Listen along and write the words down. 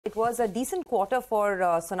It was a decent quarter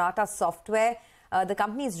for Sonata Software. The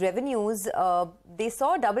company's revenues, they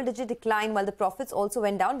saw a double-digit decline while the profits also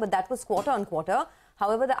went down, but that was quarter on quarter.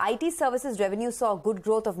 However, the IT services revenue saw a good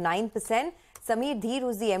growth of 9%. Samir Dhir,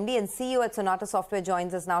 who's the MD and CEO at Sonata Software,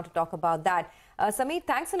 joins us now to talk about that. Samir,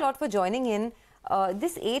 thanks a lot for joining in.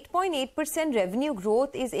 This 8.8% revenue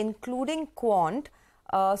growth is including Quant.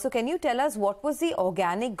 So can you tell us what was the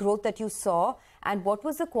organic growth that you saw and what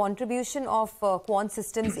was the contribution of Quant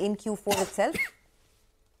Systems in Q4 itself?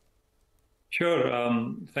 Sure.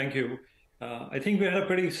 Thank you. I think we had a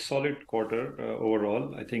pretty solid quarter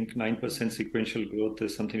overall. I think 9% sequential growth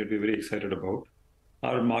is something that we're very excited about.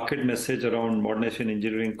 Our market message around modernization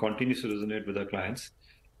engineering continues to resonate with our clients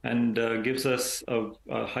and gives us a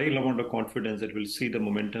high amount of confidence that we'll see the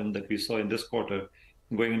momentum that we saw in this quarter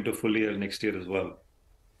going into full year next year as well.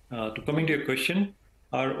 To coming to your question,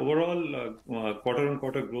 our overall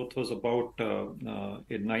quarter-on-quarter growth was about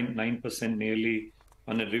 9% nearly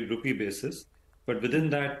on a rupee basis. But within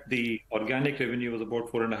that, the organic revenue was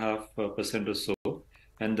about 4.5% or so.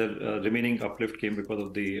 And the remaining uplift came because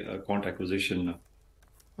of the Quant acquisition.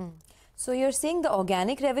 So you're saying the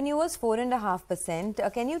organic revenue was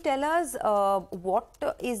 4.5%. Can you tell us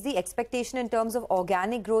what is the expectation in terms of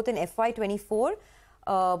organic growth in FY24?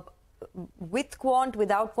 With Quant,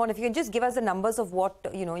 without Quant, if you can just give us the numbers of what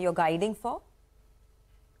you're guiding for.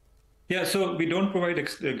 Yeah, so we don't provide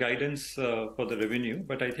guidance for the revenue,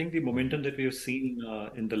 but I think the momentum that we have seen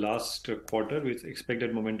in the last quarter, we expect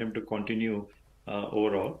that momentum to continue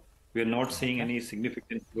overall. We are not seeing any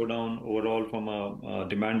significant slowdown overall from a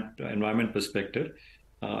demand environment perspective.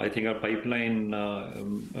 I think our pipeline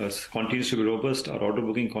continues to be robust. Our order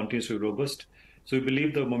booking continues to be robust. So we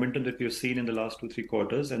believe the momentum that we have seen in the last 2-3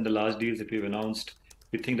 quarters and the large deals that we've announced,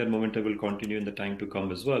 we think that momentum will continue in the time to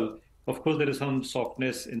come as well. Of course, there is some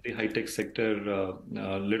softness in the high-tech sector,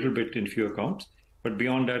 a little bit in few accounts. But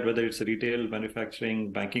beyond that, whether it's retail,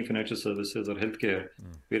 manufacturing, banking, financial services, or healthcare,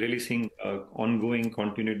 we're really seeing ongoing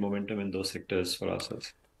continued momentum in those sectors for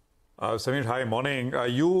ourselves. Samir, hi, morning.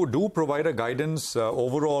 You do provide a guidance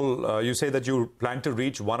overall. You say that you plan to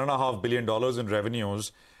reach $1.5 billion in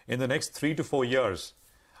revenues in the next 3 to 4 years.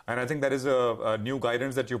 And I think that is a new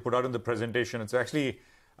guidance that you put out in the presentation. It's actually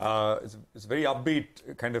it's very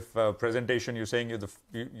upbeat kind of presentation. You're saying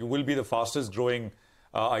you will be the fastest growing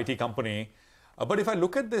IT company. But if I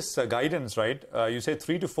look at this guidance, right, you say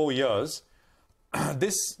 3 to 4 years,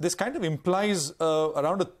 this kind of implies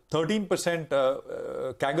around a 13%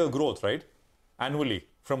 CAGR growth, right, annually,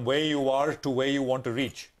 from where you are to where you want to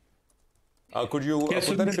reach. Could you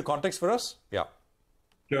put that into context for us? Yeah.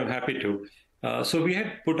 Sure, happy to. So we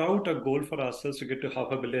had put out a goal for ourselves to get to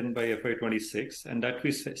 $500 million by FY26, and that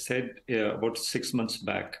we said about 6 months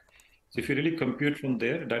back. So if you really compute from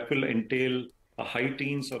there, that will entail a high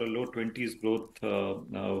teens or a low 20s growth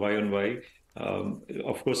Y on Y.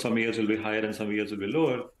 Of course, some years will be higher and some years will be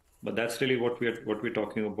lower, but that's really what we're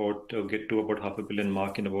talking about, get to about $500 million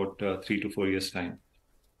mark in about 3 to 4 years' time.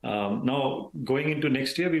 Now, going into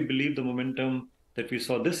next year, we believe the momentum that we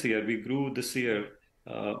saw this year, we grew this year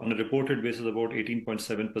on a reported basis about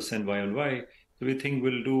 18.7% Y on Y. So we think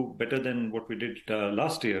we'll do better than what we did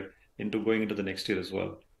last year going into the next year as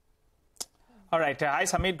well. All right. Hi,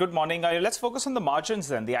 Samir. Good morning. Let's focus on the margins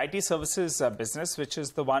then. The IT services business, which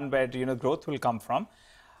is the one where growth will come from.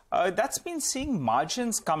 That's been seeing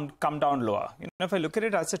margins come down lower. If I look at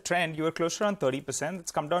it as a trend, you were close to around 30%.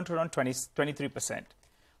 It's come down to around 23%.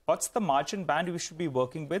 What's the margin band we should be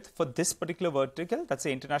working with for this particular vertical? That's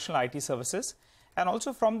the international IT services. And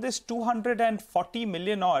also from this 240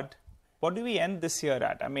 million odd, what do we end this year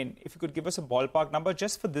at? I mean, if you could give us a ballpark number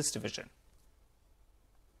just for this division.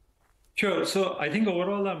 Sure. So I think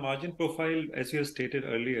overall our margin profile, as you have stated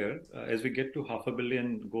earlier, as we get to $500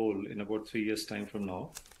 million goal in about 3 years' time from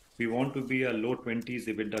now, we want to be a low 20s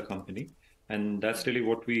EBITDA company. And that's really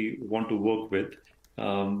what we want to work with.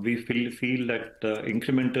 We feel that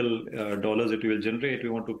incremental dollars that we will generate, we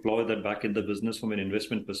want to plow that back in the business from an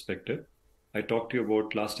investment perspective. I talked to you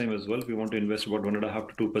about last time as well. We want to invest about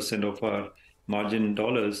 1.5 to 2% of our margin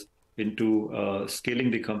dollars into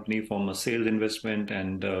scaling the company from a sales investment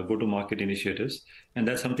and go-to-market initiatives. And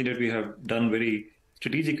that's something that we have done very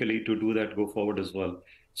strategically to do that go forward as well.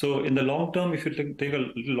 So in the long term, if you take a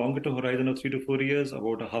little longer term horizon of 3 to 4 years,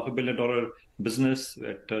 about a $500 million business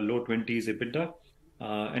at low 20s EBITDA.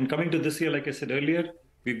 And coming to this year, like I said earlier,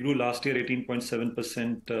 we grew last year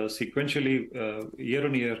 18.7% sequentially year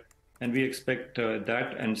on year. And we expect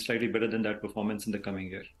that and slightly better than that performance in the coming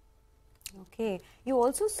year. Okay. You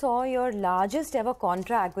also saw your largest ever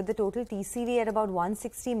contract with the total TCV at about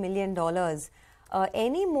 $160 million.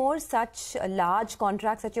 Any more such large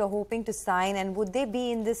contracts that you're hoping to sign, and would they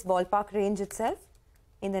be in this ballpark range itself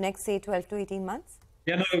in the next, say, 12 to 18 months?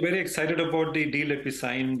 Yeah, no, we're very excited about the deal that we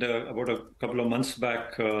signed about a couple of months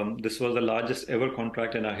back. This was the largest ever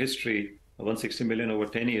contract in our history, 160 million over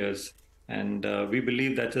 10 years. And we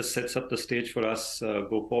believe that just sets up the stage for us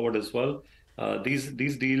go forward as well.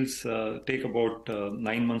 These deals take about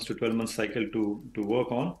 9 months to 12 months cycle to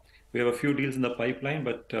work on. We have a few deals in the pipeline,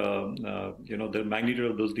 but the magnitude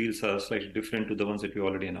of those deals are slightly different to the ones that we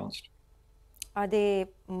already announced. Are they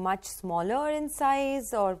much smaller in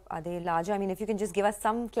size, or are they larger? I mean, if you can just give us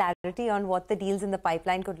some clarity on what the deals in the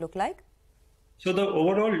pipeline could look like. So the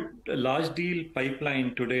overall large deal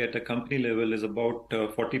pipeline today at a company level is about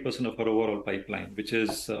 40% of our overall pipeline, which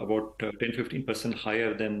is about 10-15%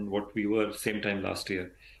 higher than what we were same time last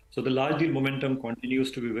year. So the large deal momentum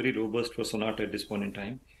continues to be very robust for Sonata at this point in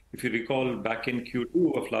time. If you recall, back in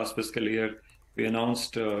Q2 of last fiscal year, we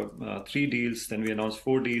announced 3 deals, then we announced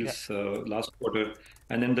 4 deals last quarter,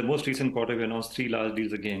 and then the most recent quarter we announced 3 large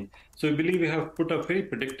deals again. So we believe we have put a very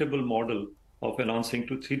predictable model of announcing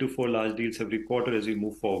 3 to 4 large deals every quarter as we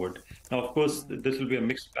move forward. Now, of course, this will be a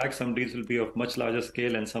mixed bag. Some deals will be of much larger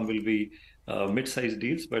scale and some will be mid-sized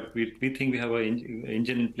deals, but we think we have an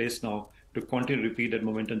engine in place now to continue to repeat that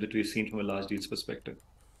momentum that we've seen from a large deals perspective.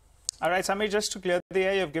 All right, Samir, just to clear the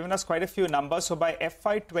air, you've given us quite a few numbers. So by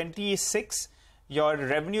FY26, your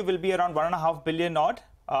revenue will be around 1.5 billion odd,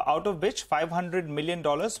 out of which $500 million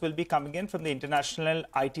will be coming in from the international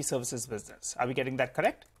IT services business. Are we getting that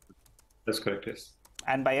correct? That's correct, yes.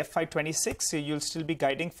 And by FY26, you'll still be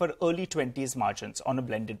guiding for early 20s margins on a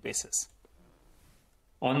blended basis.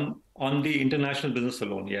 On the international business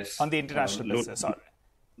alone, yes. On the international business, all right.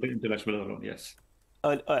 The international business alone, yes.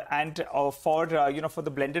 And for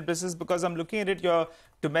the blended business, because I'm looking at it, your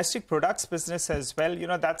domestic products business as well,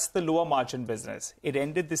 that's the lower margin business. It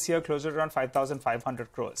ended this year closer to around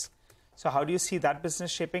 5,500 crores. So how do you see that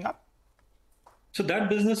business shaping up? So that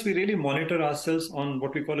business, we really monitor ourselves on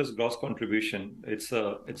what we call as gross contribution. It's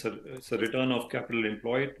a return of capital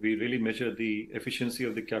employed. We really measure the efficiency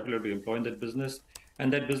of the capital we employ in that business.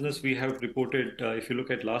 And that business we have reported, if you look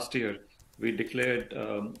at last year, we declared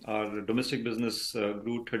our domestic business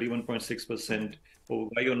grew 31.6%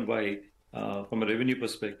 Y on Y from a revenue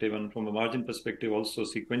perspective, and from a margin perspective also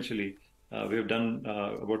sequentially. We have done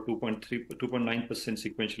about 2.9%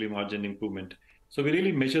 sequentially margin improvement. So we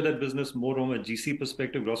really measure that business more from a GC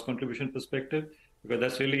perspective, gross contribution perspective, because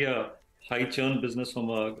that's really a high churn business from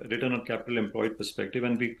a return on capital employed perspective.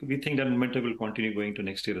 And we think that momentum will continue going to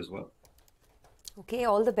next year as well. Okay,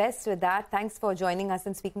 all the best with that. Thanks for joining us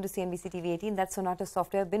and speaking to CNBC-TV18. That's Sonata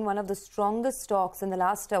Software, been one of the strongest stocks in the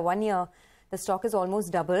last 1 year. The stock has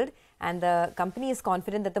almost doubled, and the company is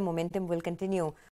confident that the momentum will continue.